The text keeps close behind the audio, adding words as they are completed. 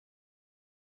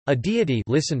A deity,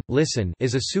 listen,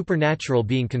 is a supernatural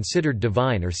being considered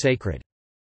divine or sacred.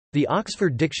 The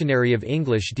Oxford Dictionary of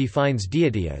English defines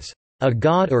deity as a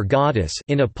god or goddess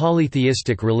in a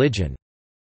polytheistic religion,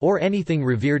 or anything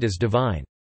revered as divine.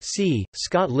 C.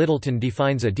 Scott Littleton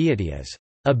defines a deity as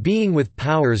a being with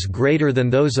powers greater than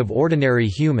those of ordinary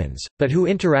humans, but who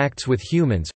interacts with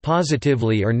humans,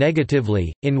 positively or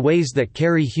negatively, in ways that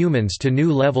carry humans to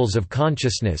new levels of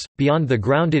consciousness, beyond the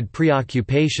grounded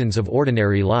preoccupations of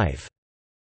ordinary life.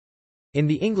 In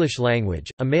the English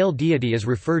language, a male deity is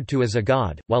referred to as a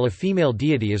god, while a female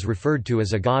deity is referred to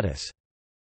as a goddess.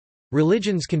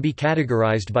 Religions can be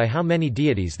categorized by how many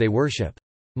deities they worship.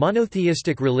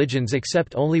 Monotheistic religions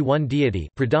accept only one deity,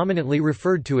 predominantly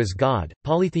referred to as God.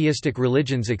 Polytheistic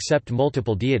religions accept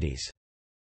multiple deities.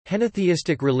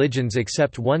 Henotheistic religions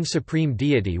accept one supreme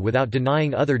deity without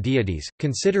denying other deities,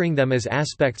 considering them as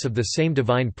aspects of the same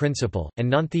divine principle, and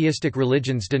nontheistic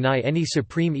religions deny any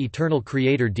supreme eternal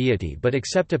creator deity but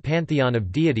accept a pantheon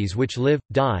of deities which live,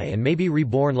 die and may be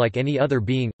reborn like any other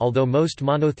being. Although most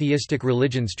monotheistic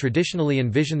religions traditionally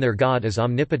envision their God as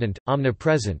omnipotent,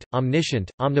 omnipresent, omniscient,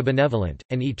 omnibenevolent,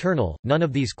 and eternal, none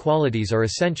of these qualities are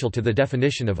essential to the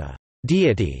definition of a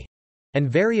deity, and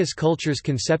various cultures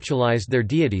conceptualized their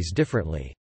deities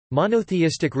differently.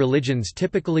 Monotheistic religions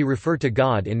typically refer to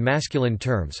God in masculine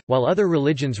terms, while other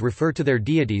religions refer to their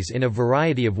deities in a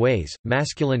variety of ways: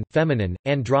 masculine, feminine,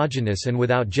 androgynous, and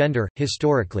without gender.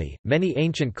 Historically, many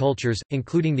ancient cultures,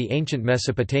 including the ancient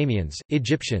Mesopotamians,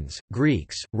 Egyptians,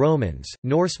 Greeks, Romans,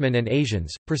 Norsemen, and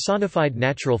Asians, personified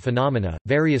natural phenomena,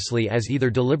 variously as either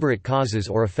deliberate causes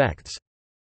or effects.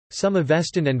 Some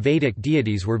Avestan and Vedic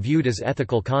deities were viewed as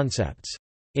ethical concepts.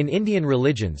 In Indian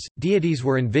religions, deities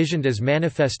were envisioned as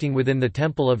manifesting within the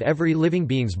temple of every living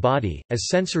being's body, as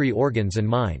sensory organs and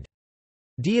mind.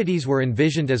 Deities were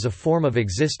envisioned as a form of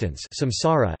existence,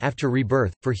 samsara, after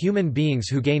rebirth, for human beings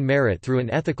who gain merit through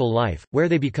an ethical life, where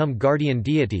they become guardian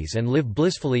deities and live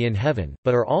blissfully in heaven,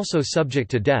 but are also subject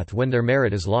to death when their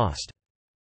merit is lost.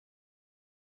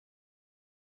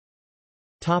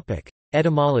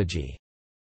 Etymology.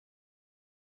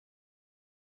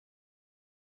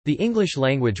 The English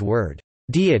language word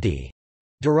deity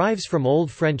derives from Old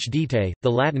French deite,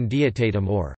 the Latin deitatum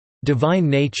or divine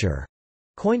nature,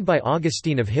 coined by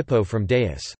Augustine of Hippo from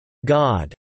deus,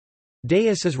 God.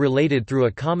 Deus is related through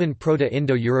a common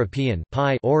Proto-Indo-European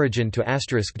origin to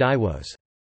 *divos.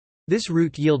 This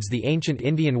root yields the ancient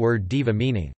Indian word diva,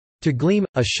 meaning to gleam,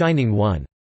 a shining one,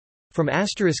 from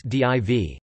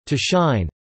 *div, to shine,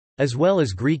 as well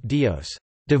as Greek dios,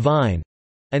 divine,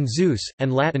 and Zeus,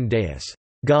 and Latin deus,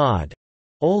 God,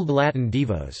 Old Latin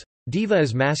divos. Diva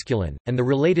is masculine, and the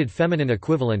related feminine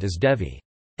equivalent is devi.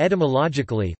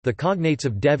 Etymologically, the cognates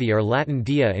of devi are Latin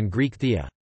dia and Greek thea.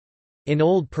 In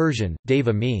Old Persian,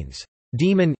 deva means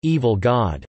demon, evil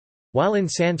god, while in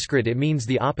Sanskrit it means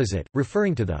the opposite,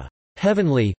 referring to the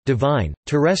heavenly, divine,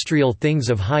 terrestrial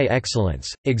things of high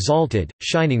excellence, exalted,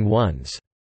 shining ones.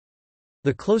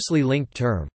 The closely linked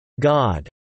term, God,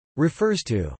 refers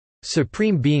to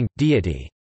supreme being, deity,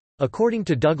 according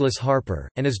to Douglas Harper,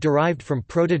 and is derived from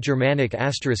Proto-Germanic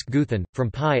 *guthen, from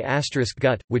pi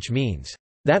 *gut, which means,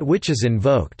 that which is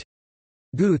invoked.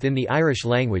 Guth in the Irish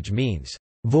language means,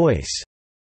 voice.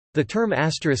 The term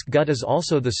 *gut is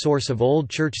also the source of Old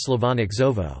Church Slavonic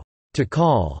zovo, to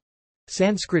call,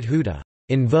 Sanskrit huda,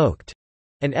 invoked,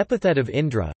 an epithet of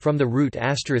Indra, from the root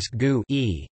 *gu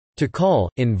to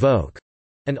call, invoke.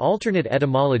 An alternate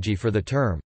etymology for the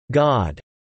term, God,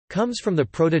 comes from the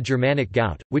Proto-Germanic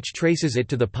gaut, which traces it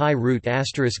to the pi root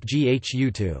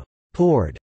 *ghu to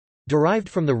poured, derived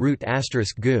from the root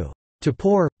 *gu, to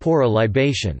pour, pour a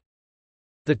libation.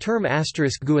 The term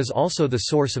 *gu is also the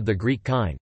source of the Greek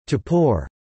kind, to pour.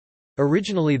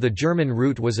 Originally the German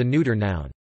root was a neuter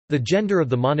noun. The gender of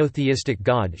the monotheistic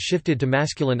god shifted to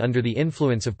masculine under the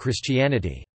influence of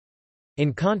Christianity.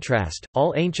 In contrast,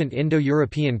 all ancient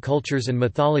Indo-European cultures and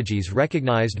mythologies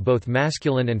recognized both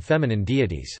masculine and feminine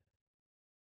deities.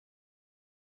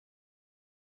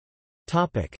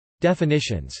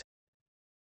 Definitions.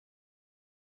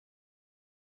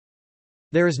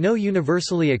 There is no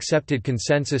universally accepted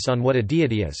consensus on what a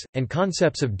deity is, and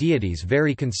concepts of deities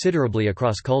vary considerably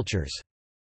across cultures.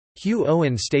 Hugh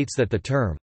Owen states that the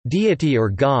term, deity or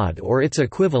god or its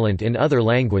equivalent in other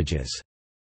languages,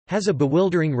 has a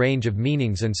bewildering range of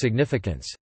meanings and significance.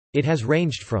 It has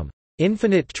ranged from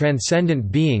infinite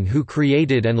transcendent being who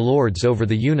created and lords over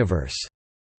the universe,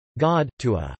 God,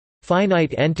 to a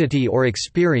finite entity or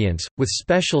experience, with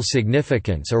special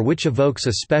significance or which evokes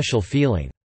a special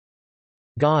feeling,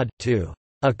 God, to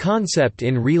A concept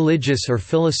in religious or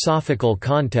philosophical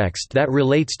context that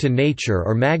relates to nature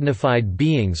or magnified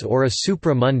beings or a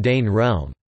supra-mundane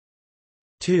realm.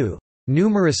 2.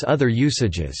 Numerous other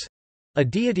usages. A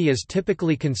deity is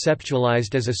typically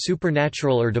conceptualized as a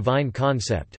supernatural or divine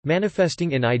concept,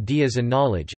 manifesting in ideas and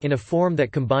knowledge, in a form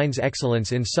that combines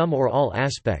excellence in some or all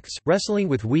aspects, wrestling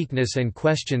with weakness and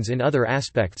questions in other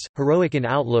aspects, heroic in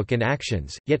outlook and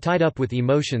actions, yet tied up with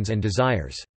emotions and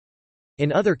desires.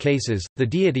 In other cases, the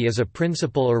deity is a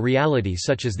principle or reality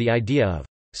such as the idea of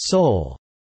soul.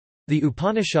 The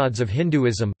Upanishads of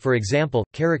Hinduism, for example,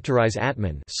 characterize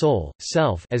Atman, soul,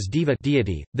 self, as Deva,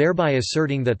 deity, thereby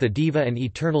asserting that the Deva and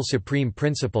eternal supreme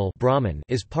principle Brahman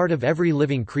is part of every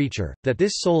living creature, that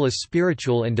this soul is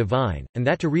spiritual and divine, and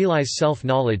that to realize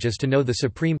self-knowledge is to know the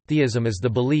supreme. Theism is the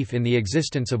belief in the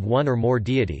existence of one or more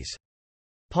deities.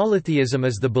 Polytheism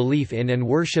is the belief in and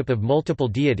worship of multiple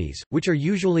deities, which are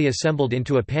usually assembled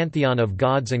into a pantheon of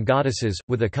gods and goddesses,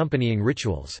 with accompanying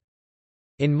rituals.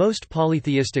 In most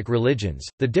polytheistic religions,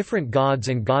 the different gods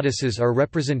and goddesses are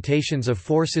representations of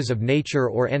forces of nature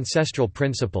or ancestral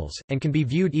principles, and can be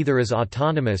viewed either as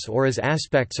autonomous or as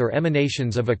aspects or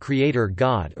emanations of a creator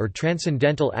god or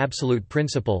transcendental absolute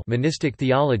principle, monistic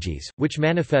theologies, which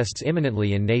manifests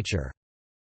immanently in nature.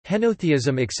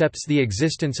 Henotheism accepts the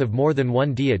existence of more than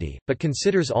one deity, but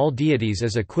considers all deities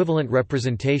as equivalent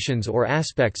representations or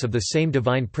aspects of the same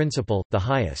divine principle, the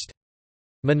highest.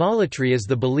 Monolatry is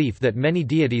the belief that many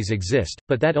deities exist,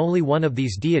 but that only one of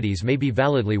these deities may be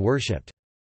validly worshipped.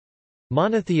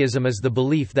 Monotheism is the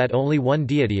belief that only one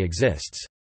deity exists.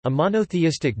 A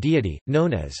monotheistic deity,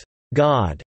 known as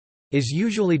God, is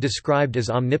usually described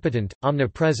as omnipotent,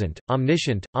 omnipresent,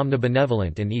 omniscient,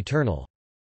 omnibenevolent and eternal.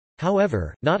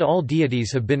 However, not all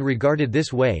deities have been regarded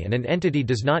this way, and an entity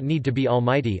does not need to be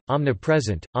almighty,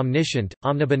 omnipresent, omniscient,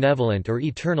 omnibenevolent or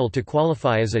eternal to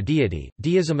qualify as a deity.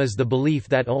 Deism is the belief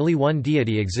that only one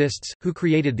deity exists, who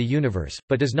created the universe,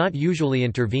 but does not usually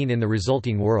intervene in the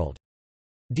resulting world.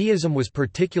 Deism was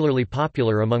particularly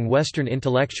popular among Western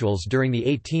intellectuals during the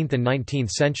 18th and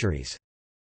 19th centuries.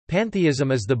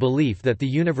 Pantheism is the belief that the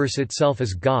universe itself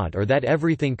is God or that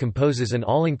everything composes an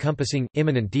all-encompassing,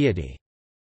 immanent deity.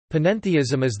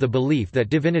 Panentheism is the belief that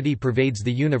divinity pervades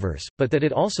the universe, but that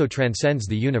it also transcends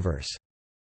the universe.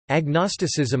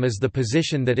 Agnosticism is the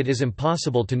position that it is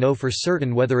impossible to know for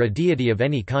certain whether a deity of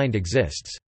any kind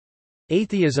exists.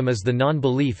 Atheism is the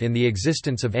non-belief in the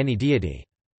existence of any deity.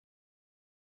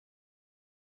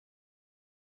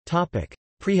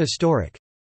 Prehistoric.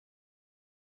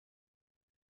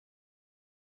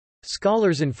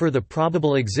 Scholars infer the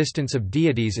probable existence of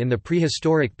deities in the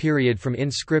prehistoric period from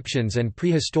inscriptions and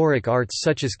prehistoric arts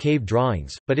such as cave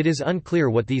drawings, but it is unclear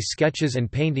what these sketches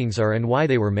and paintings are and why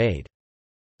they were made.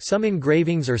 Some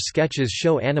engravings or sketches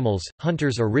show animals,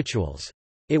 hunters or rituals.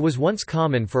 It was once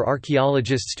common for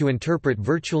archaeologists to interpret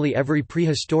virtually every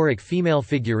prehistoric female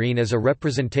figurine as a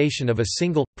representation of a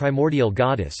single, primordial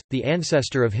goddess, the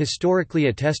ancestor of historically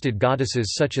attested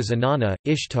goddesses such as Inanna,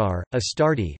 Ishtar,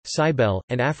 Astarte, Cybele,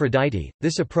 and Aphrodite.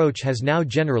 This approach has now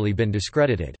generally been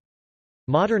discredited.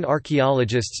 Modern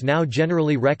archaeologists now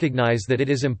generally recognize that it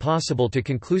is impossible to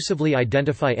conclusively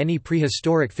identify any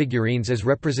prehistoric figurines as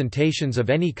representations of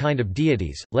any kind of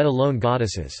deities, let alone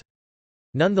goddesses.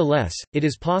 Nonetheless, it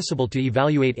is possible to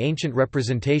evaluate ancient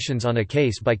representations on a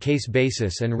case-by-case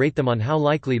basis and rate them on how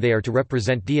likely they are to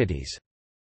represent deities.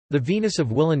 The Venus of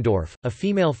Willendorf, a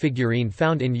female figurine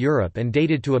found in Europe and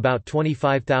dated to about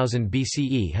 25,000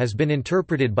 BCE, has been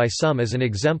interpreted by some as an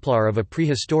exemplar of a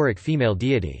prehistoric female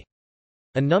deity.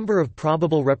 A number of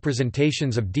probable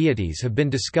representations of deities have been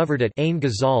discovered at Ain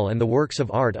Ghazal, and the works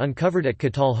of art uncovered at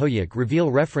Qatal Hoyuk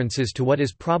reveal references to what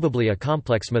is probably a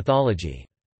complex mythology.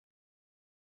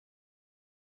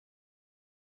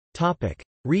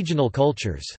 Regional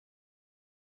cultures.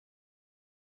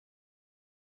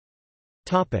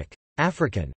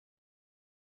 African.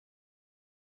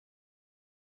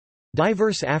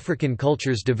 Diverse African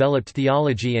cultures developed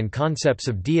theology and concepts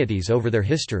of deities over their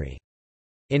history.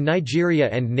 In Nigeria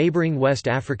and neighboring West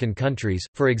African countries,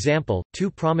 for example,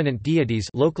 two prominent deities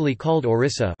locally called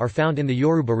Orisa are found in the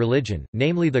Yoruba religion,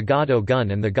 namely the god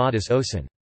Ogun and the goddess Osun.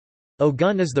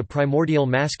 Ogun is the primordial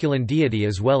masculine deity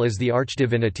as well as the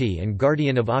archdivinity and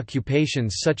guardian of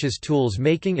occupations such as tools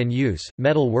making and use,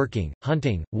 metal working,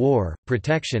 hunting, war,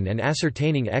 protection and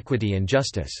ascertaining equity and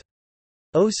justice.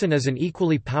 Osun is an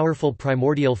equally powerful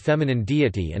primordial feminine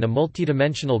deity and a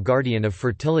multidimensional guardian of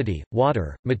fertility,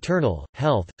 water, maternal,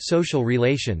 health, social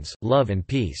relations, love and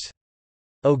peace.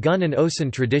 Ogun and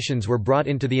Osun traditions were brought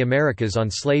into the Americas on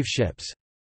slave ships.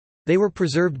 They were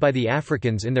preserved by the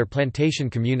Africans in their plantation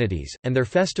communities, and their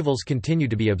festivals continue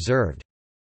to be observed.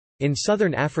 In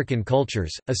southern African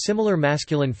cultures, a similar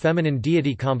masculine-feminine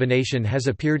deity combination has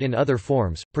appeared in other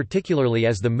forms, particularly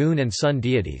as the moon and sun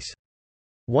deities.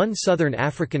 One southern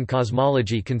African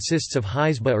cosmology consists of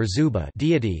Hisba or Zuba,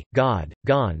 deity, god,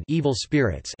 Gon, evil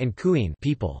spirits, and Kuin,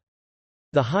 people.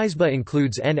 The Hisba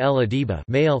includes Nl-Adiba,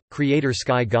 male, creator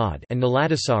sky god, and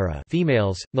Naladasara,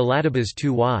 females, Naladaba's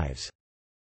two wives.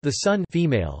 The sun,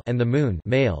 female, and the moon,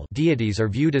 male, deities are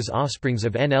viewed as offsprings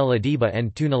of Nl-Adiba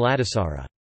and Tu Naladasara.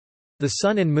 The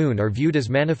sun and moon are viewed as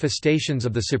manifestations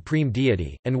of the supreme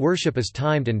deity, and worship is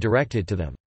timed and directed to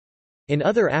them. In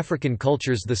other African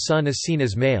cultures the sun is seen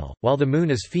as male, while the moon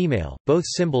is female, both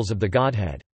symbols of the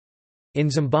godhead.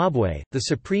 In Zimbabwe, the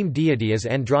supreme deity is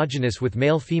androgynous with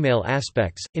male-female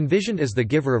aspects, envisioned as the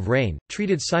giver of rain,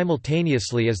 treated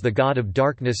simultaneously as the god of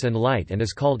darkness and light and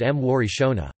is called Mwari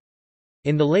Shona.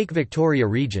 In the Lake Victoria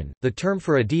region, the term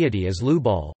for a deity is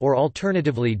Lubal, or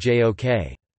alternatively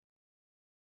Jok.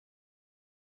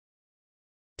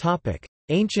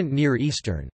 Ancient Near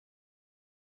Eastern.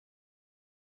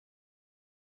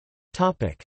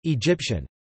 Egyptian.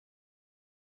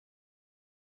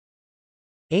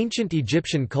 Ancient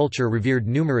Egyptian culture revered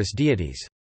numerous deities.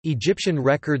 Egyptian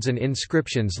records and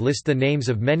inscriptions list the names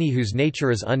of many whose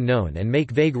nature is unknown and make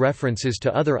vague references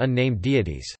to other unnamed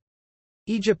deities.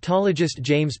 Egyptologist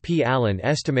James P. Allen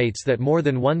estimates that more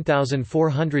than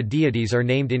 1,400 deities are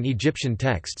named in Egyptian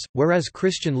texts, whereas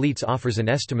Christian Leitz offers an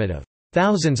estimate of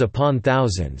thousands upon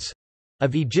thousands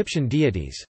of Egyptian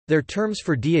deities. Their terms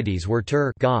for deities were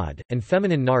Tur, god, and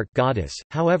feminine Nart, goddess.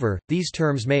 However, these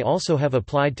terms may also have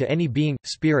applied to any being,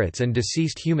 spirits and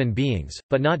deceased human beings,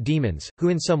 but not demons, who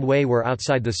in some way were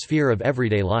outside the sphere of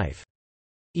everyday life.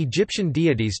 Egyptian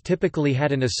deities typically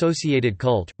had an associated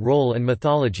cult, role and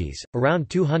mythologies. Around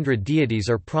 200 deities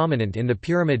are prominent in the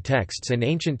pyramid texts and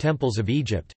ancient temples of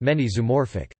Egypt, many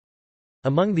zoomorphic.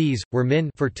 Among these, were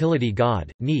Min, fertility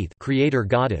god, Neith, creator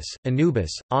goddess,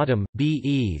 Anubis, Autumn,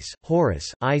 Bes,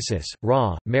 Horus, Isis,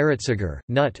 Ra, Meretseger,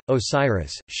 Nut,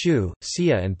 Osiris, Shu,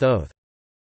 Sia and Thoth.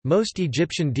 Most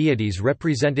Egyptian deities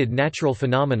represented natural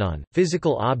phenomenon,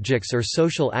 physical objects or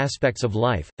social aspects of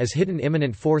life, as hidden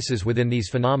immanent forces within these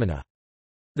phenomena.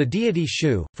 The deity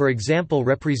Shu, for example,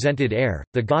 represented air,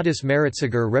 the goddess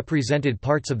Meretseger represented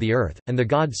parts of the earth, and the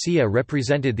god Sia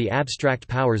represented the abstract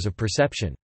powers of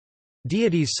perception.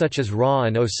 Deities such as Ra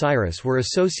and Osiris were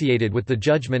associated with the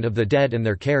judgment of the dead and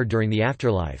their care during the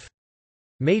afterlife.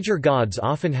 Major gods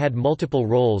often had multiple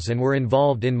roles and were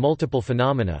involved in multiple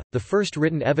phenomena. The first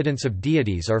written evidence of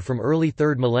deities are from early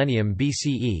 3rd millennium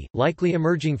BCE, likely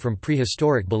emerging from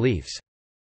prehistoric beliefs.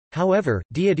 However,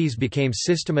 deities became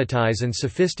systematized and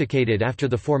sophisticated after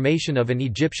the formation of an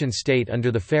Egyptian state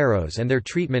under the pharaohs and their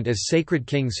treatment as sacred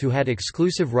kings who had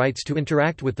exclusive rights to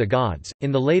interact with the gods,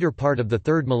 in the later part of the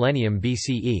 3rd millennium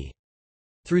BCE.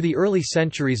 Through the early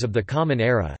centuries of the Common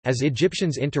Era, as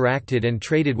Egyptians interacted and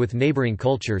traded with neighboring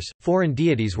cultures, foreign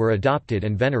deities were adopted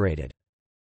and venerated.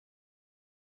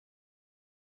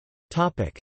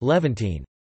 Levantine.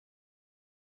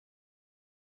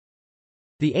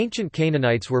 The ancient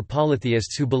Canaanites were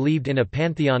polytheists who believed in a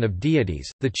pantheon of deities,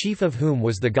 the chief of whom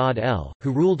was the god El,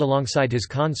 who ruled alongside his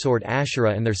consort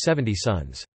Asherah and their 70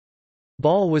 sons.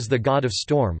 Baal was the god of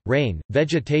storm, rain,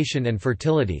 vegetation and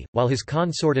fertility, while his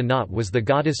consort Anat was the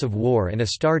goddess of war, and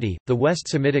Astarte, the West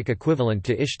Semitic equivalent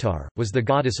to Ishtar, was the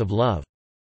goddess of love.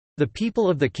 The people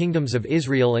of the kingdoms of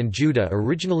Israel and Judah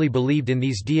originally believed in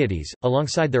these deities,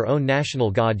 alongside their own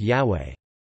national god Yahweh.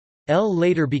 El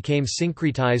later became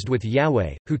syncretized with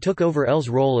Yahweh, who took over El's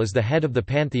role as the head of the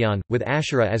pantheon, with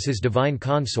Asherah as his divine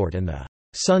consort and the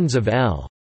sons of El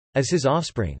as his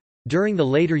offspring. During the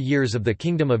later years of the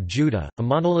Kingdom of Judah, a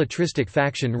monolatristic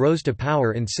faction rose to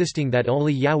power insisting that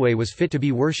only Yahweh was fit to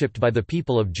be worshipped by the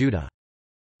people of Judah.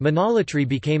 Monolatry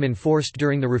became enforced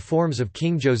during the reforms of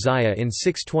King Josiah in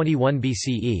 621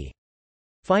 BCE.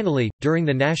 Finally, during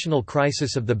the national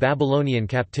crisis of the Babylonian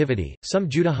captivity, some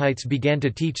Judahites began to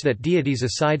teach that deities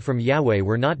aside from Yahweh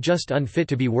were not just unfit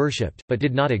to be worshipped, but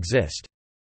did not exist.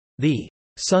 The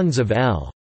sons of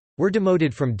El were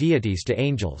demoted from deities to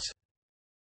angels.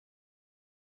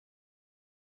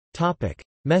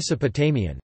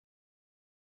 Mesopotamian.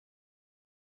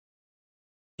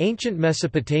 Ancient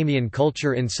Mesopotamian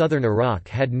culture in southern Iraq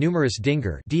had numerous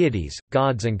Dingar deities,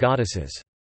 gods and goddesses.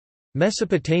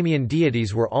 Mesopotamian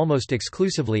deities were almost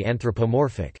exclusively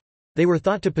anthropomorphic. They were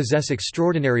thought to possess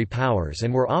extraordinary powers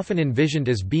and were often envisioned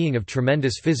as being of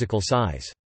tremendous physical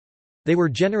size. They were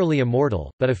generally immortal,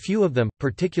 but a few of them,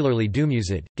 particularly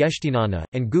Dumuzid, Geshtinana,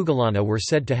 and Gugalana, were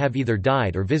said to have either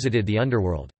died or visited the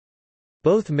underworld.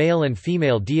 Both male and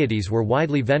female deities were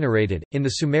widely venerated. In the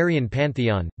Sumerian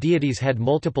pantheon, deities had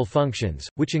multiple functions,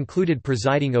 which included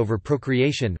presiding over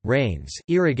procreation, rains,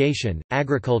 irrigation,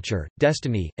 agriculture,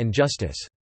 destiny, and justice.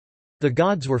 The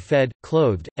gods were fed,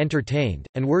 clothed, entertained,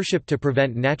 and worshipped to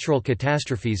prevent natural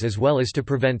catastrophes as well as to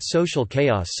prevent social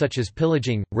chaos such as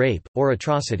pillaging, rape, or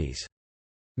atrocities.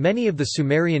 Many of the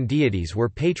Sumerian deities were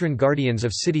patron guardians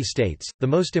of city-states. The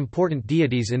most important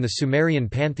deities in the Sumerian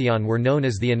pantheon were known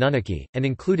as the Anunnaki, and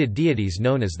included deities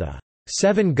known as the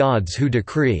seven gods who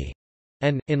decree,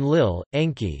 and, Enlil,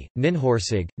 Enki,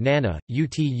 Ninhursag, Nana,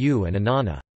 Utu and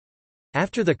Inanna.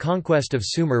 After the conquest of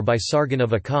Sumer by Sargon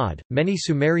of Akkad, many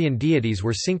Sumerian deities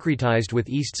were syncretized with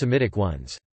East Semitic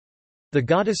ones. The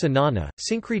goddess Inanna,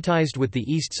 syncretized with the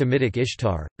East Semitic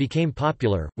Ishtar, became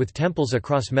popular, with temples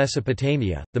across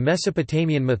Mesopotamia. The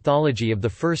Mesopotamian mythology of the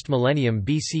first millennium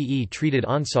BCE treated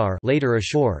Ansar, later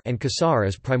Ashur, and Kasar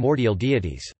as primordial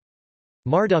deities.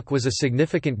 Marduk was a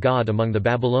significant god among the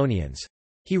Babylonians.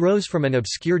 He rose from an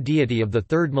obscure deity of the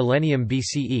 3rd millennium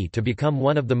BCE to become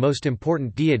one of the most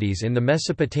important deities in the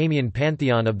Mesopotamian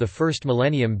pantheon of the 1st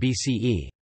millennium BCE.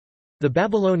 The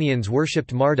Babylonians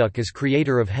worshipped Marduk as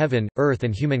creator of heaven, earth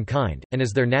and humankind, and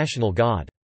as their national god.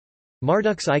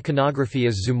 Marduk's iconography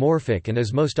is zoomorphic and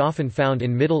is most often found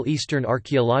in Middle Eastern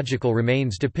archaeological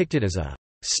remains depicted as a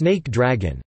snake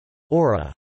dragon or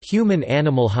a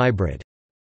human-animal hybrid.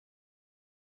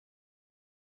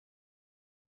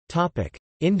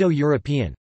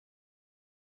 Indo-European.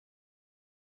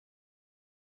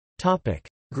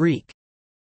 Greek.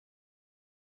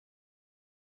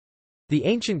 The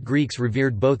ancient Greeks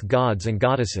revered both gods and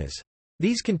goddesses.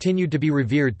 These continued to be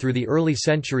revered through the early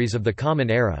centuries of the Common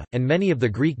Era, and many of the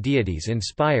Greek deities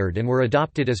inspired and were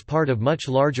adopted as part of much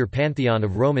larger pantheon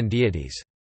of Roman deities.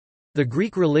 The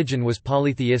Greek religion was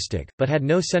polytheistic, but had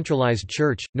no centralized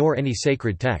church, nor any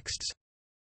sacred texts.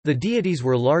 The deities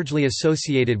were largely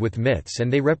associated with myths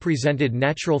and they represented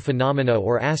natural phenomena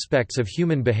or aspects of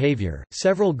human behavior.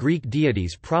 Several Greek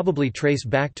deities probably trace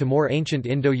back to more ancient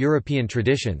Indo-European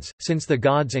traditions, since the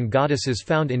gods and goddesses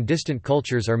found in distant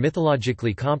cultures are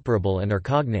mythologically comparable and are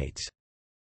cognates.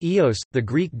 Eos, the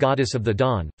Greek goddess of the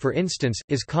dawn, for instance,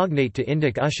 is cognate to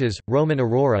Indic Ushas, Roman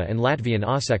Aurora and Latvian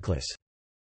Auseklis.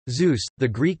 Zeus, the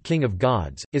Greek king of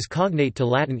gods, is cognate to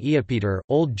Latin Iepeter,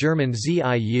 Old German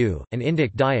Ziu, and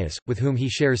Indic Dyaus, with whom he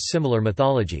shares similar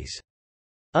mythologies.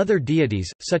 Other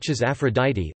deities, such as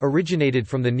Aphrodite, originated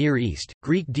from the Near East.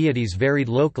 Greek deities varied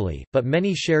locally, but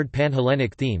many shared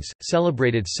Pan-Hellenic themes,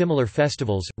 celebrated similar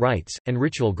festivals, rites, and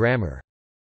ritual grammar.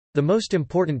 The most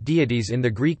important deities in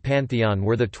the Greek pantheon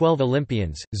were the 12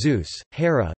 Olympians, Zeus,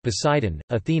 Hera, Poseidon,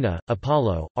 Athena,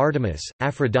 Apollo, Artemis,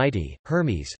 Aphrodite,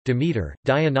 Hermes, Demeter,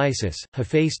 Dionysus,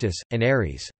 Hephaestus, and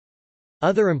Ares.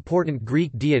 Other important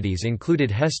Greek deities included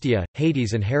Hestia,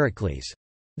 Hades and Heracles.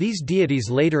 These deities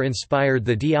later inspired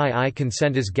the Dii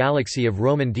Consentus galaxy of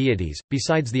Roman deities.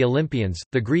 Besides the Olympians,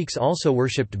 the Greeks also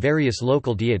worshipped various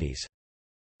local deities.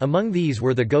 Among these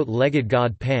were the goat-legged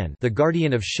god Pan, the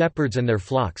guardian of shepherds and their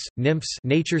flocks, nymphs,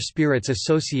 nature spirits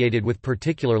associated with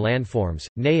particular landforms,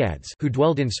 naiads, who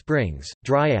dwelled in springs,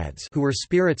 dryads, who were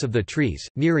spirits of the trees,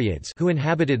 nereids, who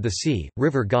inhabited the sea,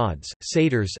 river gods,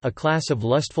 satyrs, a class of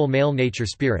lustful male nature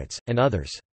spirits, and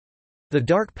others. The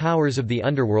dark powers of the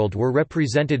underworld were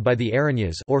represented by the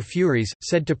Erinyes or Furies,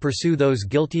 said to pursue those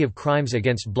guilty of crimes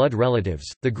against blood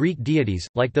relatives. The Greek deities,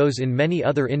 like those in many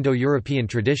other Indo-European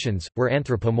traditions, were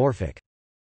anthropomorphic.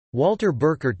 Walter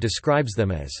Burkert describes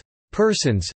them as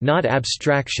persons, not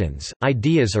abstractions,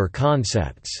 ideas or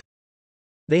concepts.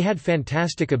 They had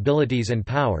fantastic abilities and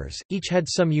powers, each had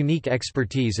some unique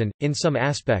expertise and, in some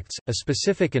aspects, a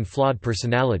specific and flawed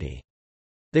personality.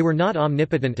 They were not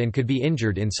omnipotent and could be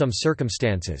injured in some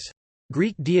circumstances.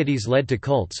 Greek deities led to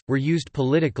cults, were used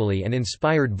politically and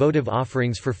inspired votive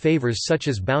offerings for favors such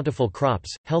as bountiful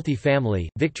crops, healthy family,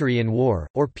 victory in war,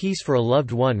 or peace for a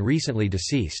loved one recently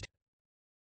deceased.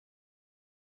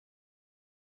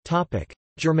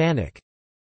 Germanic.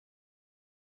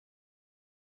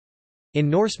 In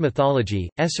Norse mythology,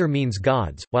 Esir means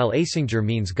gods, while Æsingr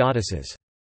means goddesses.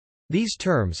 These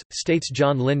terms, states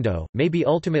John Lindo, may be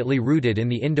ultimately rooted in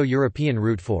the Indo-European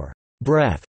root for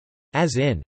breath, as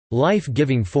in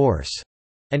life-giving force,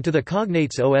 and to the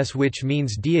cognates os, which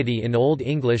means deity in Old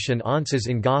English and onces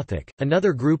in Gothic.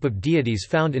 Another group of deities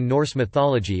found in Norse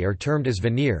mythology are termed as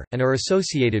Vanir, and are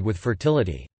associated with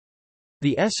fertility.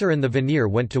 The Esir and the Vanir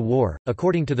went to war,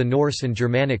 according to the Norse and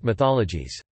Germanic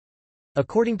mythologies.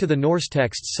 According to the Norse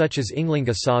texts such as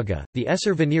Ynglinga Saga, the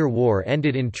Esser-Vanir War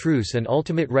ended in truce and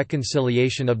ultimate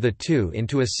reconciliation of the two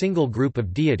into a single group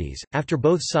of deities, after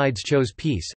both sides chose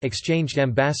peace, exchanged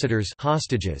ambassadors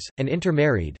hostages, and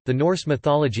intermarried. The Norse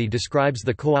mythology describes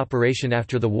the cooperation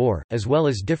after the war, as well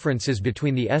as differences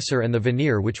between the Esser and the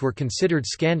Vanir which were considered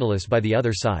scandalous by the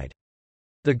other side.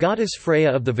 The goddess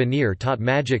Freya of the Vanir taught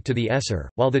magic to the Esser,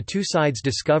 while the two sides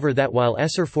discover that while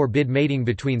Esser forbid mating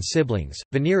between siblings,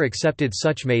 Vanir accepted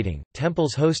such mating.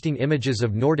 Temples hosting images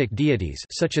of Nordic deities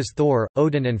such as Thor,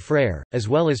 Odin and Freyr, as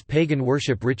well as pagan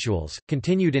worship rituals,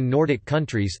 continued in Nordic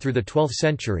countries through the 12th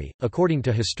century, according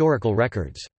to historical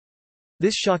records.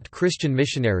 This shocked Christian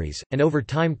missionaries, and over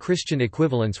time Christian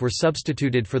equivalents were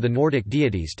substituted for the Nordic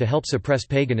deities to help suppress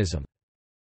paganism.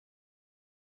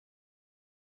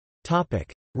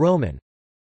 Roman.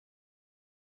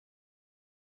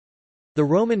 The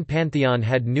Roman pantheon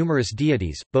had numerous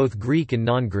deities, both Greek and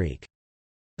non-Greek.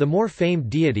 The more famed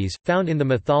deities, found in the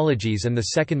mythologies and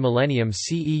the 2nd millennium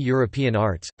CE European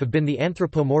arts, have been the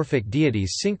anthropomorphic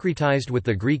deities syncretized with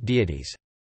the Greek deities.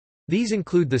 These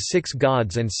include the 6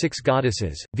 gods and 6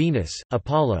 goddesses, Venus,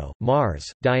 Apollo, Mars,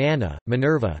 Diana,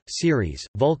 Minerva, Ceres,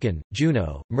 Vulcan,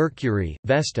 Juno, Mercury,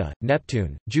 Vesta,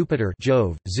 Neptune, Jupiter,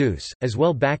 Jove, Zeus, as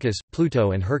well Bacchus,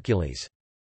 Pluto and Hercules.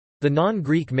 The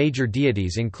non-Greek major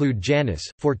deities include Janus,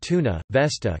 Fortuna,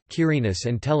 Vesta, Quirinus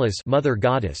and Tellus, mother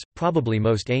goddess, probably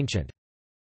most ancient.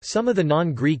 Some of the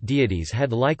non-Greek deities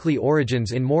had likely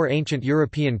origins in more ancient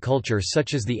European culture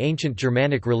such as the ancient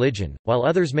Germanic religion, while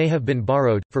others may have been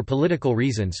borrowed, for political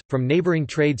reasons, from neighboring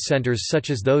trade centers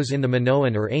such as those in the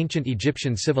Minoan or ancient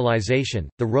Egyptian civilization.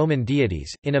 The Roman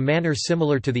deities, in a manner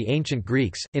similar to the ancient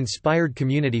Greeks, inspired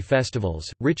community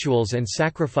festivals, rituals and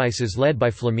sacrifices led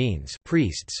by flamines,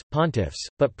 priests, pontiffs,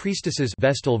 but priestesses,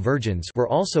 Vestal virgins, were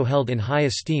also held in high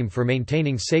esteem for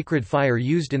maintaining sacred fire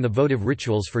used in the votive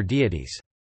rituals for deities.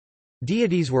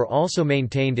 Deities were also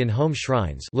maintained in home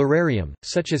shrines lararium,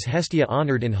 such as Hestia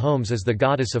honored in homes as the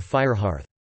goddess of firehearth.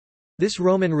 This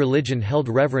Roman religion held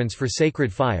reverence for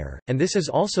sacred fire, and this is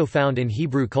also found in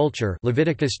Hebrew culture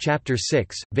Leviticus chapter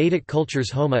 6, Vedic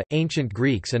cultures Homa, ancient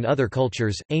Greeks and other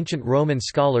cultures. Ancient Roman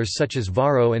scholars such as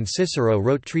Varro and Cicero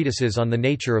wrote treatises on the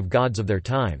nature of gods of their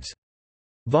times.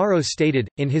 Varro stated,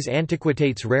 in his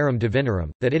Antiquitates Rerum Divinorum,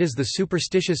 that it is the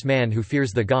superstitious man who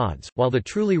fears the gods, while the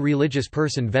truly religious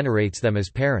person venerates them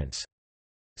as parents.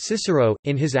 Cicero,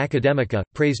 in his Academica,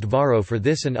 praised Varro for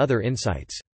this and other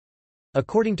insights.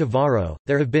 According to Varro,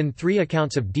 there have been 3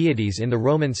 accounts of deities in the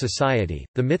Roman society: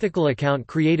 the mythical account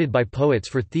created by poets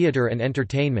for theatre and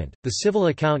entertainment, the civil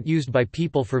account used by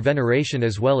people for veneration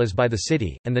as well as by the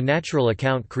city, and the natural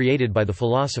account created by the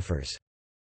philosophers.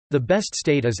 The best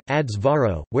state is, adds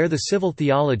Varro, where the civil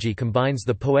theology combines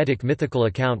the poetic mythical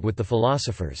account with the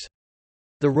philosophers.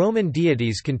 The Roman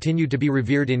deities continued to be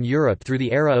revered in Europe through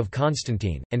the era of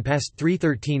Constantine, and past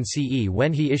 313 CE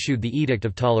when he issued the Edict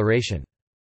of Toleration.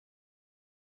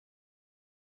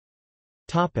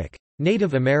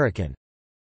 Native American.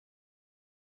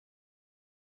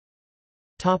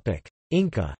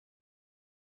 Inca.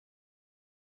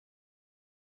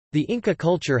 The Inca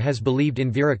culture has believed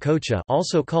in Viracocha,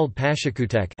 also called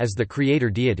Pachacutec, as the creator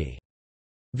deity.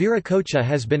 Viracocha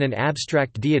has been an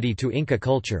abstract deity to Inca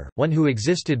culture, one who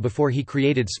existed before he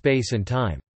created space and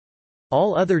time.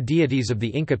 All other deities of the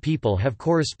Inca people have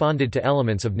corresponded to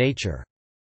elements of nature.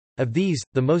 Of these,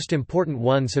 the most important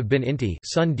ones have been Inti,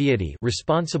 sun deity,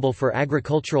 responsible for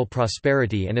agricultural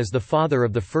prosperity and as the father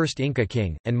of the first Inca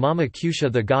king, and Mama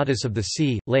Cusha, the goddess of the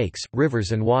sea, lakes,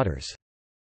 rivers and waters.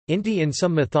 Inti in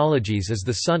some mythologies is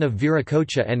the son of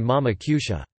Viracocha and Mama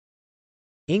Cusha.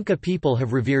 Inca people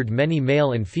have revered many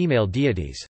male and female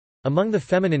deities. Among the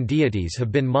feminine deities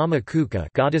have been Mama Cuca,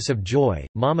 goddess of joy,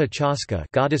 Mama Chasca,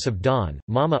 goddess of dawn,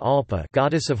 Mama Alpa,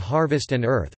 goddess of harvest and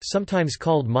earth, sometimes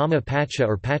called Mama Pacha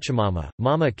or Pachamama,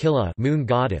 Mama Killa, moon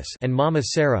goddess, and Mama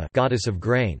Sera, goddess of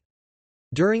grain.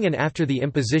 During and after the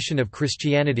imposition of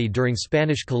Christianity during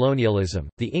Spanish colonialism,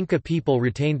 the Inca people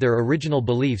retained their original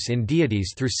beliefs in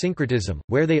deities through syncretism,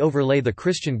 where they overlay the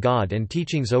Christian god and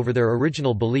teachings over their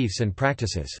original beliefs and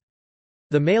practices.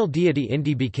 The male deity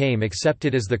Inti became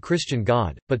accepted as the Christian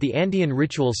god, but the Andean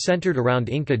rituals centered around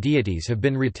Inca deities have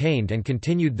been retained and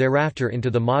continued thereafter into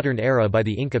the modern era by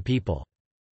the Inca people.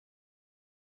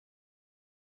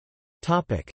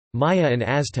 Maya and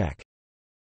Aztec.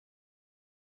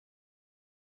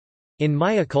 In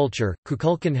Maya culture,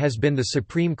 Kukulkan has been the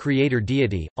supreme creator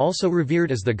deity, also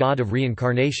revered as the god of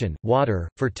reincarnation, water,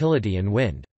 fertility and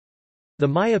wind. The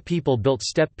Maya people built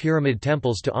step pyramid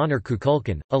temples to honor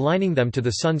Kukulkan, aligning them to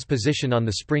the sun's position on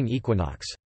the spring equinox.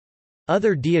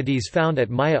 Other deities found at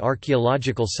Maya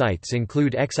archaeological sites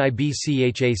include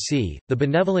Xibchac, the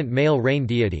benevolent male rain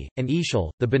deity, and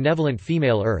Ixchel, the benevolent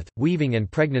female earth, weaving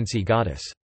and pregnancy goddess.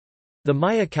 The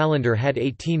Maya calendar had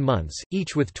 18 months,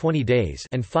 each with 20 days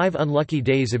and 5 unlucky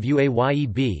days of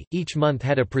Uayeb. Each month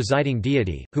had a presiding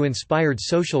deity, who inspired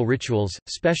social rituals,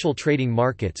 special trading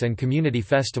markets and community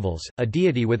festivals. A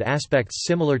deity with aspects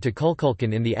similar to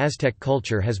Kukulkan in the Aztec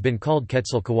culture has been called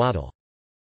Quetzalcoatl.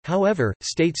 However,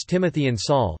 states Timothy and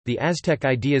Saul, the Aztec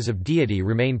ideas of deity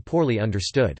remain poorly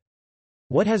understood.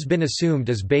 What has been assumed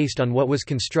is based on what was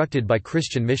constructed by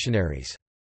Christian missionaries.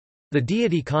 The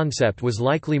deity concept was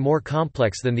likely more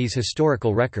complex than these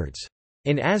historical records.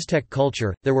 In Aztec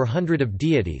culture, there were hundreds of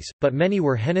deities, but many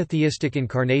were henotheistic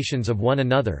incarnations of one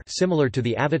another, similar to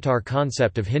the avatar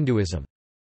concept of Hinduism.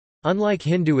 Unlike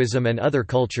Hinduism and other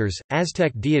cultures,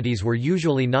 Aztec deities were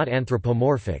usually not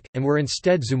anthropomorphic, and were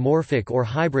instead zoomorphic or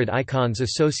hybrid icons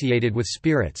associated with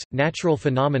spirits, natural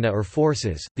phenomena or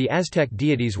forces. The Aztec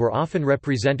deities were often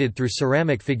represented through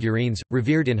ceramic figurines,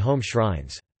 revered in home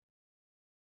shrines.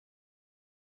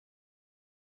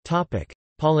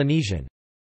 Polynesian.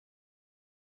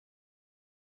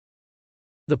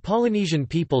 The Polynesian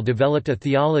people developed a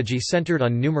theology centered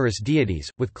on numerous deities,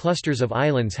 with clusters of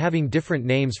islands having different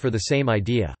names for the same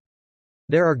idea.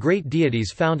 There are great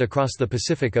deities found across the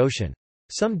Pacific Ocean.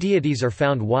 Some deities are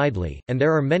found widely, and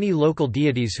there are many local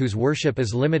deities whose worship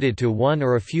is limited to one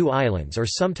or a few islands or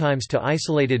sometimes to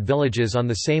isolated villages on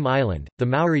the same island. The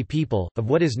Maori people, of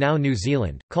what is now New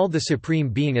Zealand, called the supreme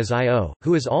being as Io,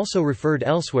 who is also referred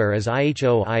elsewhere as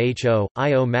Iho,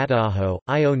 Io Mataaho,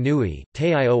 Io Nui,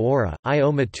 Te Io Ora,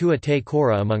 Io Matua Te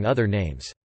Kora among other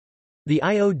names. The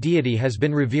Io deity has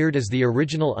been revered as the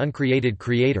original uncreated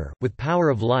creator, with power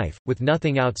of life, with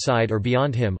nothing outside or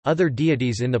beyond him. Other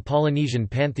deities in the Polynesian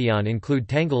pantheon include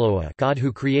Tangaloa, god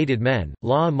who created men;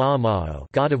 La'ama'ama'o,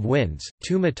 god of winds;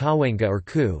 Tu Matawenga or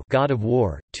Ku, god of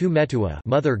war; Tu Metua,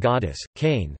 mother goddess;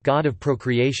 Kane, god of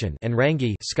procreation; and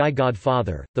Rangi, sky god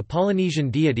father. The Polynesian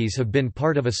deities have been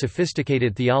part of a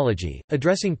sophisticated theology,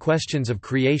 addressing questions of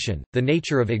creation, the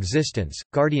nature of existence,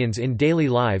 guardians in daily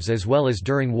lives as well as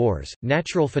during wars,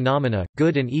 natural phenomena,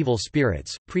 good and evil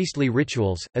spirits, priestly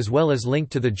rituals, as well as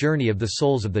linked to the journey of the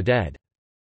souls of the dead.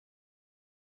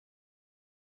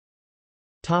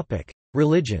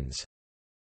 Religions.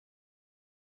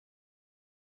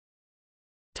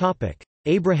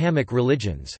 Abrahamic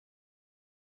religions.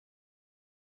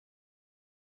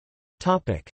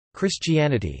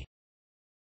 Christianity.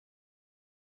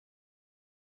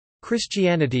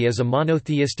 Christianity is a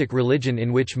monotheistic religion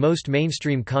in which most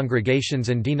mainstream congregations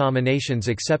and denominations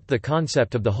accept the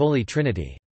concept of the Holy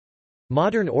Trinity.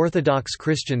 Modern Orthodox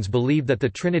Christians believe that the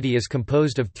Trinity is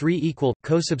composed of three equal,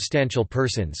 co-substantial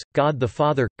persons, God the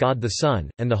Father, God the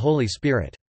Son, and the Holy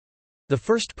Spirit. The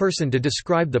first person to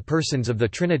describe the persons of the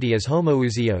Trinity as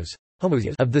homoousios,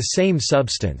 of the same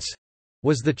substance,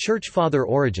 was the Church Father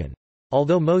Origen.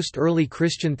 Although most early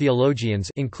Christian theologians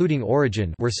including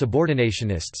Origen were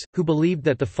subordinationists, who believed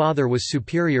that the Father was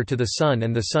superior to the Son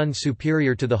and the Son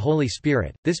superior to the Holy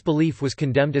Spirit, this belief was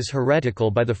condemned as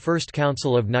heretical by the First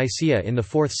Council of Nicaea in the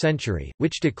 4th century,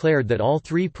 which declared that all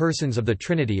three persons of the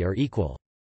Trinity are equal.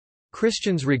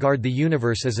 Christians regard the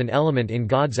universe as an element in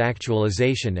God's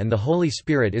actualization, and the Holy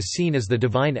Spirit is seen as the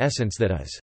divine essence that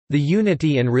is, the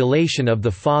unity and relation of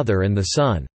the Father and the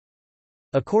Son.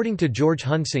 According to George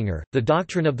Hunsinger, the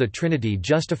doctrine of the Trinity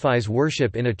justifies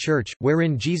worship in a church,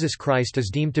 wherein Jesus Christ is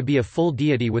deemed to be a full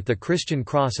deity with the Christian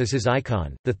cross as his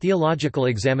icon. The theological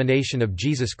examination of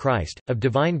Jesus Christ, of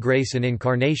divine grace and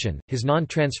incarnation, his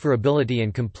non-transferability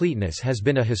and completeness has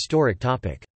been a historic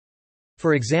topic.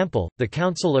 For example, the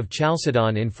Council of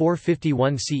Chalcedon in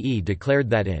 451 CE declared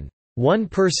that in one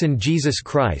person Jesus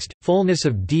Christ, fullness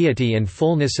of deity and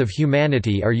fullness of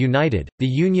humanity are united, the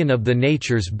union of the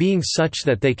natures being such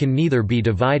that they can neither be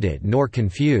divided nor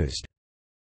confused.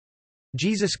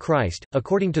 Jesus Christ,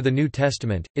 according to the New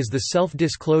Testament, is the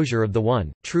self-disclosure of the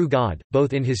one, true God,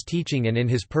 both in his teaching and in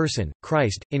his person.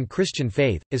 Christ, in Christian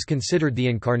faith, is considered the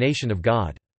incarnation of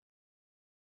God.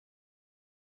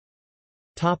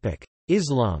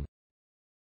 Islam.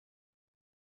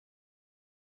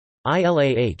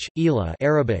 Ilah,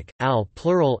 Arabic, al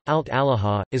plural, alt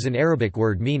alaha, is an Arabic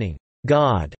word meaning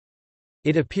God.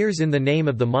 It appears in the name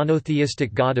of the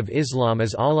monotheistic God of Islam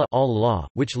as Allah,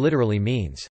 which literally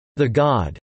means the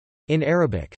God in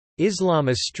Arabic. Islam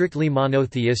is strictly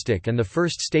monotheistic, and the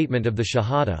first statement of the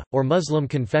Shahada, or Muslim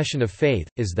confession of faith,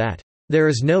 is that there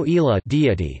is no ilah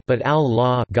deity but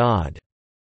Allah God,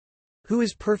 who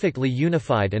is perfectly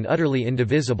unified and utterly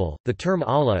indivisible. The term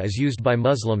Allah is used by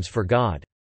Muslims for God.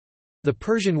 The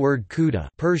Persian word Khuda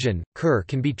Persian, Kur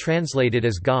can be translated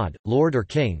as God, Lord or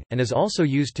King, and is also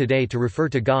used today to refer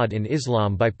to God in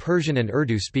Islam by Persian and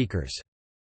Urdu speakers.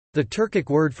 The Turkic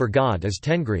word for God is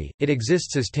Tengri, it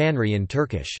exists as Tanri in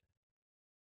Turkish.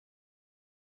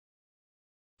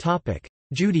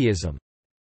 Judaism.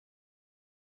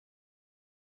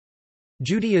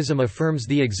 Judaism affirms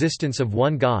the existence of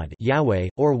one God, Yahweh,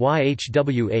 or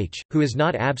Yhwh, who is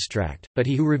not abstract, but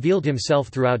he who revealed himself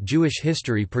throughout Jewish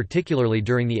history, particularly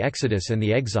during the Exodus and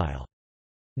the exile.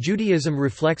 Judaism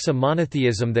reflects a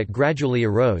monotheism that gradually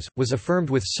arose, was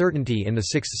affirmed with certainty in the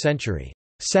 6th century,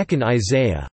 2nd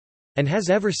Isaiah, and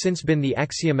has ever since been the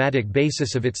axiomatic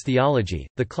basis of its theology.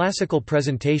 The classical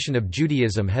presentation of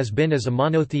Judaism has been as a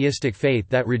monotheistic faith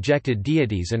that rejected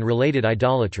deities and related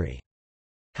idolatry.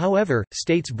 However,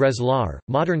 states Breslau,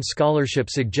 modern scholarship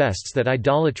suggests that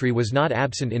idolatry was not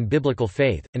absent in biblical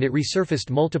faith, and it resurfaced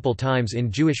multiple times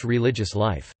in Jewish religious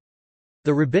life.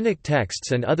 The rabbinic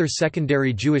texts and other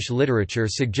secondary Jewish literature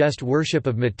suggest worship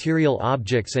of material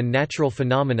objects and natural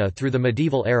phenomena through the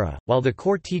medieval era, while the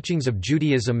core teachings of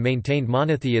Judaism maintained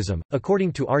monotheism.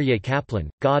 According to Aryeh Kaplan,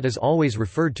 God is always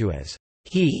referred to as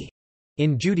He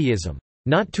in Judaism,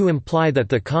 not to imply that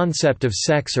the concept of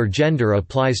sex or gender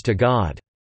applies to God,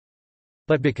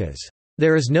 but because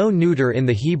there is no neuter in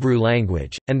the Hebrew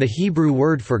language, and the Hebrew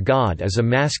word for God is a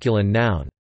masculine noun.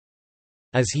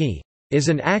 As He is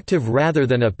an active rather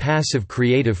than a passive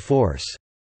creative force.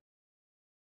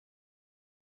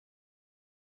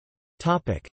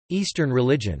 Eastern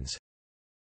religions.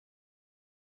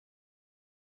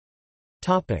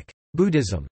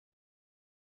 Buddhism.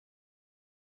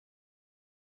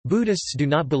 Buddhists do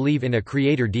not believe in a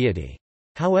creator deity.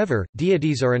 However,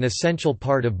 deities are an essential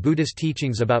part of Buddhist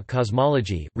teachings about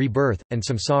cosmology, rebirth, and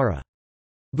samsara.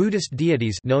 Buddhist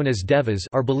deities known as devas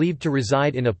are believed to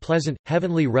reside in a pleasant,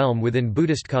 heavenly realm within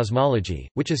Buddhist cosmology,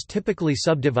 which is typically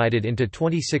subdivided into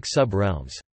 26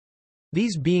 sub-realms.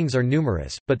 These beings are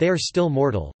numerous, but they are still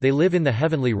mortal. They live in the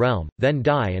heavenly realm, then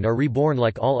die and are reborn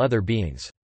like all other beings.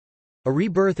 A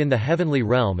rebirth in the heavenly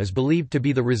realm is believed to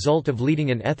be the result of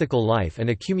leading an ethical life and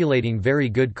accumulating very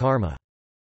good karma.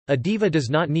 A deva does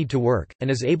not need to work,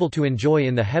 and is able to enjoy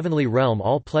in the heavenly realm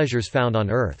all pleasures found on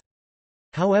earth.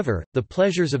 However, the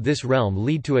pleasures of this realm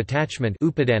lead to attachment,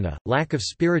 upadana, lack of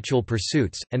spiritual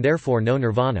pursuits, and therefore no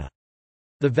nirvana.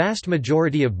 The vast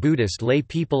majority of Buddhist lay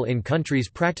people in countries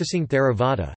practicing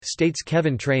Theravada, states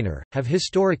Kevin Trainor, have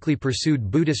historically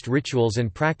pursued Buddhist rituals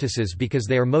and practices because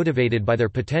they are motivated by their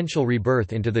potential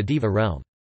rebirth into the Deva realm.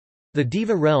 The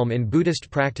Deva realm in Buddhist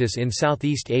practice in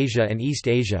Southeast Asia and East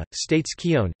Asia, states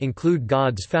Keown, include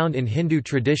gods found in Hindu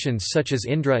traditions such as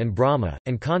Indra and Brahma,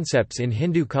 and concepts in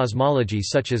Hindu cosmology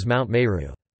such as Mount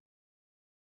Meru.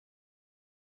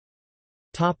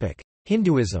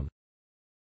 Hinduism.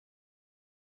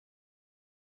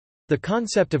 The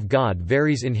concept of God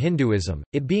varies in Hinduism,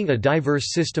 it being a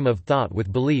diverse system of thought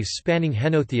with beliefs spanning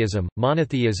henotheism,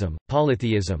 monotheism,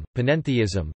 polytheism,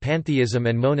 panentheism, pantheism,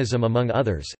 and monism, among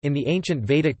others. In the ancient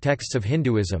Vedic texts of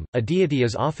Hinduism, a deity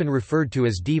is often referred to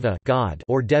as Deva God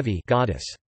or Devi goddess.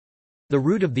 The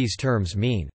root of these terms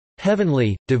mean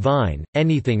heavenly, divine,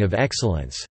 anything of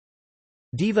excellence.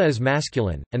 Deva is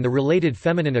masculine, and the related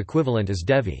feminine equivalent is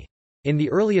Devi. In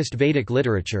the earliest Vedic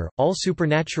literature, all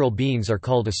supernatural beings are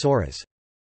called asuras.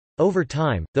 Over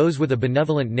time, those with a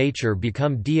benevolent nature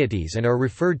become deities and are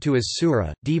referred to as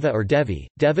Sura, Deva or Devi.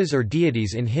 Devas or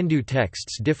deities in Hindu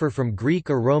texts differ from Greek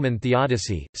or Roman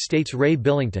theodicy, states Ray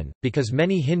Billington, because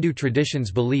many Hindu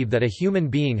traditions believe that a human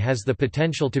being has the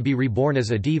potential to be reborn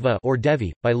as a Deva or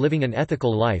Devi, by living an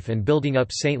ethical life and building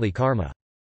up saintly karma.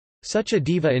 Such a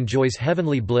deva enjoys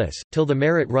heavenly bliss, till the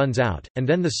merit runs out, and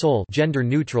then the soul, gender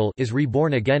neutral, is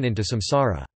reborn again into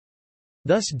samsara.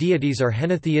 Thus deities are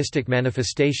henotheistic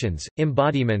manifestations,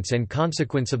 embodiments and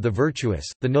consequence of the virtuous,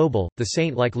 the noble, the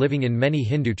saint-like living in many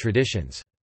Hindu traditions.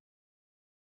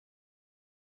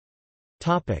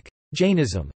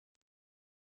 Jainism.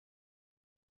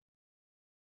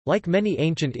 Like many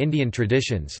ancient Indian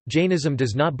traditions, Jainism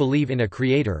does not believe in a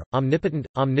creator, omnipotent,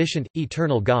 omniscient,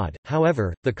 eternal God.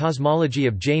 However, the cosmology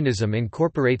of Jainism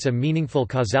incorporates a meaningful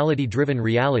causality-driven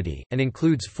reality, and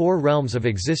includes 4 realms of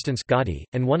existence gadi,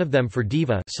 and one of them for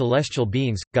deva celestial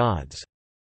beings, gods.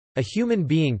 A human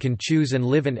being can choose and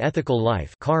live an ethical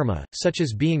life karma, such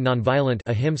as being nonviolent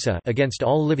ahimsa against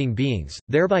all living beings,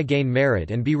 thereby gain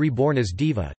merit and be reborn as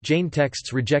Deva. Jain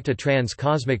texts reject a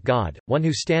trans-cosmic god, one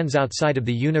who stands outside of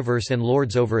the universe and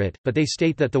lords over it, but they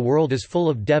state that the world is full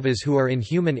of devas who are in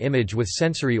human image with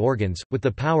sensory organs, with the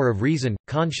power of reason,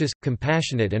 conscious,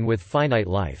 compassionate and with finite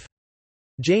life.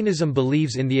 Jainism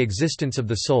believes in the existence of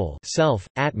the soul, self,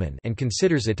 Atman, and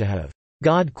considers it to have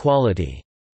God quality,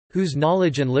 whose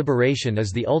knowledge and liberation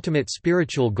is the ultimate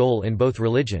spiritual goal in both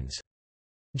religions.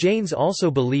 Jains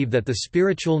also believe that the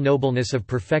spiritual nobleness of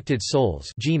perfected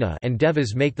souls and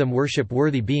devas make them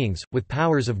worship-worthy beings, with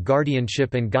powers of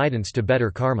guardianship and guidance to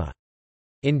better karma.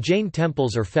 In Jain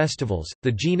temples or festivals,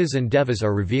 the jinas and devas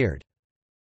are revered.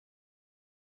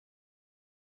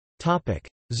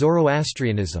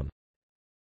 Zoroastrianism.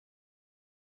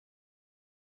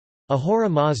 Ahura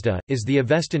Mazda, is the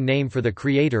Avestan name for the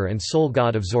creator and sole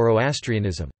god of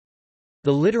Zoroastrianism.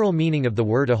 The literal meaning of the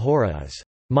word Ahura is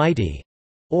mighty,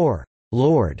 or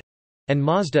Lord, and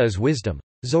Mazda is wisdom.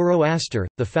 Zoroaster,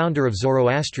 the founder of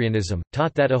Zoroastrianism,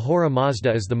 taught that Ahura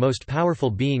Mazda is the most powerful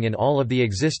being in all of the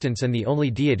existence and the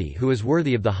only deity who is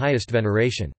worthy of the highest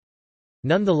veneration.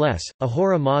 Nonetheless,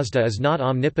 Ahura Mazda is not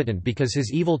omnipotent because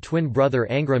his evil twin brother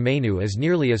Angra Mainyu is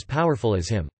nearly as powerful as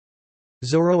him.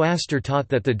 Zoroaster taught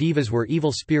that the devas were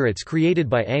evil spirits created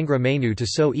by Angra Mainyu to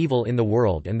sow evil in the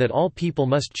world and that all people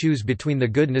must choose between the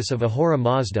goodness of Ahura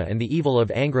Mazda and the evil of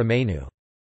Angra Mainyu.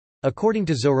 According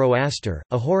to Zoroaster,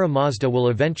 Ahura Mazda will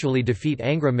eventually defeat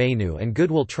Angra Mainyu and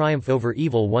good will triumph over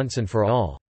evil once and for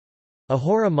all.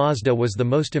 Ahura Mazda was the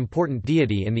most important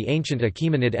deity in the ancient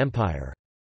Achaemenid Empire.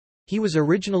 He was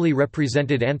originally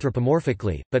represented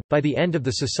anthropomorphically, but, by the end of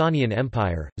the Sasanian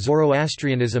Empire,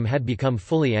 Zoroastrianism had become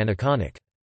fully aniconic.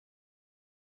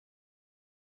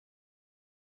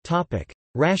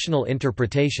 Rational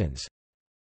interpretations.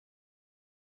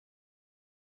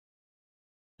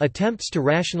 Attempts to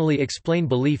rationally explain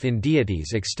belief in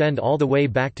deities extend all the way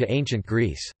back to ancient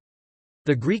Greece.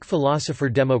 The Greek philosopher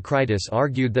Democritus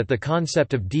argued that the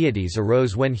concept of deities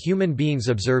arose when human beings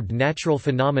observed natural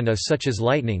phenomena such as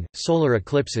lightning, solar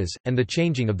eclipses, and the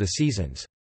changing of the seasons.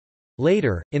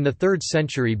 Later, in the 3rd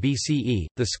century BCE,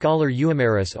 the scholar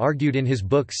Euhemerus argued in his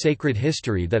book Sacred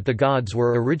History that the gods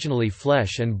were originally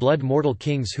flesh and blood mortal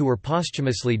kings who were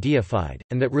posthumously deified,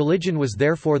 and that religion was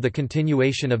therefore the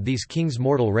continuation of these kings'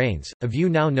 mortal reigns, a view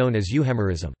now known as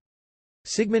Euhemerism.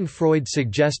 Sigmund Freud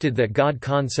suggested that God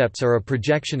concepts are a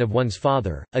projection of one's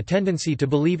father. A tendency to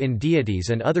believe in deities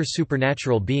and other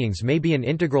supernatural beings may be an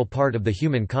integral part of the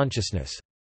human consciousness.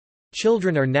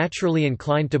 Children are naturally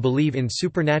inclined to believe in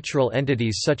supernatural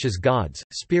entities such as gods,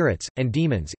 spirits, and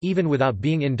demons, even without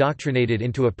being indoctrinated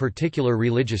into a particular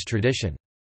religious tradition.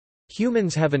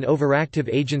 Humans have an overactive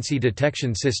agency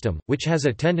detection system, which has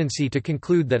a tendency to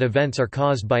conclude that events are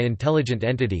caused by intelligent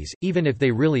entities, even if they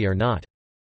really are not.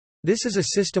 This is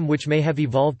a system which may have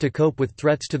evolved to cope with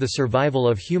threats to the survival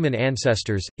of human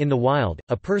ancestors. In the wild,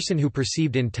 a person who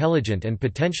perceived intelligent and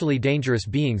potentially dangerous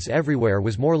beings everywhere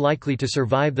was more likely to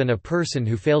survive than a person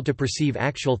who failed to perceive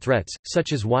actual threats,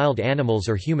 such as wild animals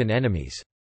or human enemies.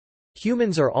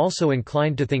 Humans are also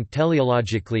inclined to think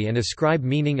teleologically and ascribe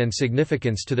meaning and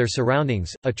significance to their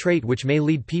surroundings, a trait which may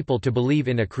lead people to believe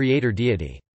in a creator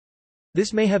deity.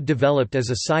 This may have developed as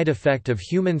a side effect of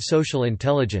human social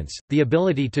intelligence, the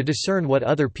ability to discern what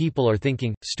other people are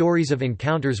thinking. Stories of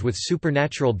encounters with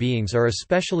supernatural beings are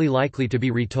especially likely to be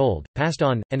retold, passed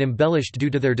on, and embellished due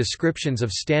to their descriptions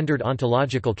of standard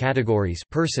ontological categories: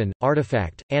 person,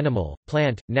 artifact, animal,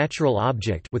 plant, natural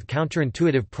object with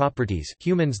counterintuitive properties,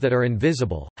 humans that are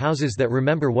invisible, houses that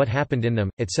remember what happened in them,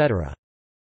 etc.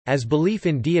 As belief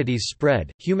in deities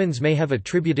spread, humans may have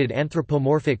attributed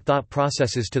anthropomorphic thought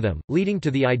processes to them, leading to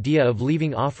the idea of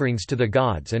leaving offerings to the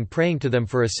gods and praying to them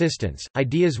for assistance,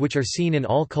 ideas which are seen in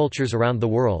all cultures around the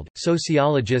world.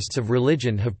 Sociologists of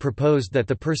religion have proposed that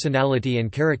the personality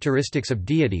and characteristics of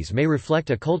deities may reflect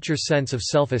a culture's sense of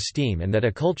self-esteem and that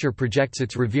a culture projects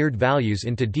its revered values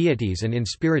into deities and in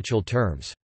spiritual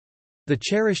terms. The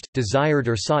cherished, desired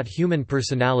or sought human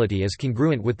personality is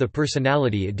congruent with the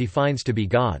personality it defines to be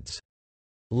God's.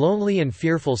 Lonely and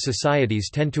fearful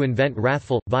societies tend to invent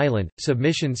wrathful, violent,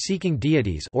 submission-seeking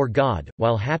deities or God,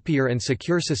 while happier and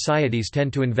secure societies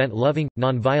tend to invent loving,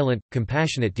 non-violent,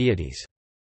 compassionate deities.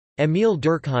 Emile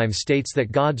Durkheim states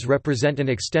that gods represent an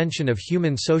extension of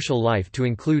human social life to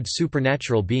include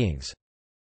supernatural beings.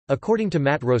 According to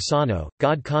Matt Rosano,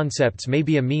 God concepts may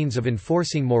be a means of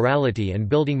enforcing morality and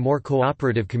building more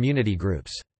cooperative community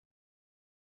groups.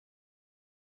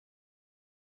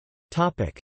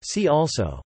 See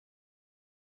also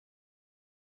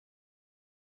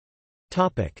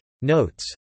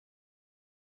Notes.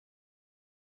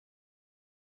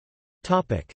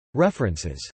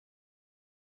 References.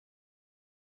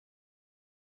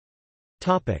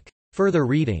 Further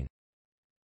reading.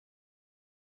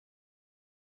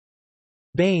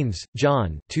 Baines,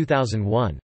 John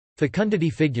 2001. Fecundity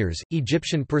Figures,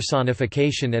 Egyptian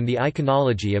Personification and the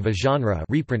Iconology of a Genre,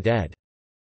 reprint ed.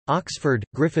 Oxford,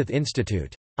 Griffith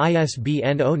Institute.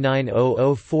 ISBN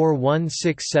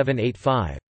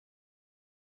 0900416785.